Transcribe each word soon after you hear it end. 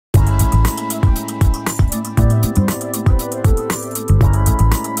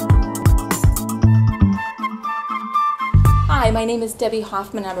my name is Debbie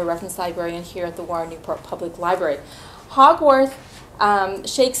Hoffman. I'm a reference librarian here at the Warren Newport Public Library. Hogarth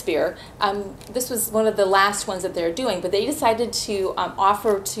Shakespeare, this was one of the last ones that they're doing, but they decided to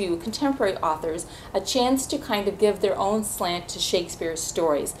offer to contemporary authors a chance to kind of give their own slant to Shakespeare's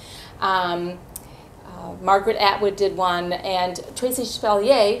stories. Margaret Atwood did one, and Tracy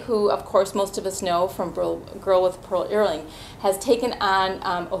Chevalier, who of course most of us know from Girl with Pearl Earring, has taken on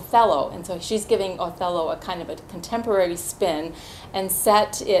Othello, and so she's giving Othello a kind of a contemporary spin and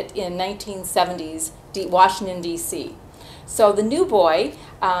set it in 1970s Washington, D.C. So the new boy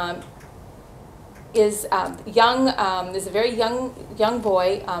is is a very young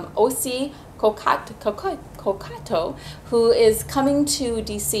boy, O.C. Kokato, who is coming to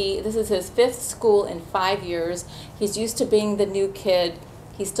D.C. This is his 5th school in 5 years. He's used to being the new kid.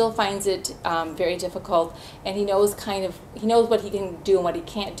 He still finds it very difficult, and he knows what he can do and what he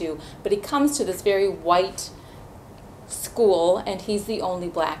can't do. But he comes to this very white school, and he's the only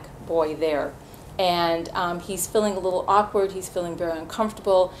black boy there. And he's feeling a little awkward. He's feeling very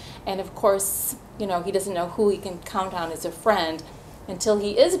uncomfortable, and of course, he doesn't know who he can count on as a friend, until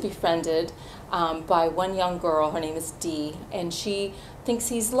he is befriended by one young girl. Her name is Dee, and she thinks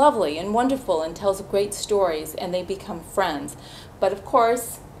he's lovely and wonderful and tells great stories, and they become friends. But of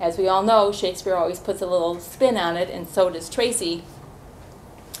course, as we all know, Shakespeare always puts a little spin on it, and so does Tracy.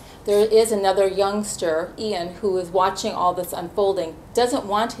 There is another youngster, Ian, who is watching all this unfolding, doesn't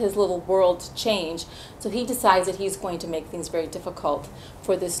want his little world to change, so he decides that he's going to make things very difficult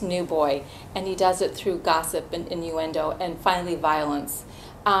for this new boy, and he does it through gossip and innuendo and finally violence.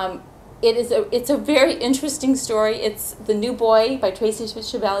 It's a very interesting story. It's The New Boy by Tracy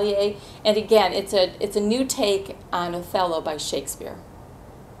Chevalier, and again, it's a new take on Othello by Shakespeare.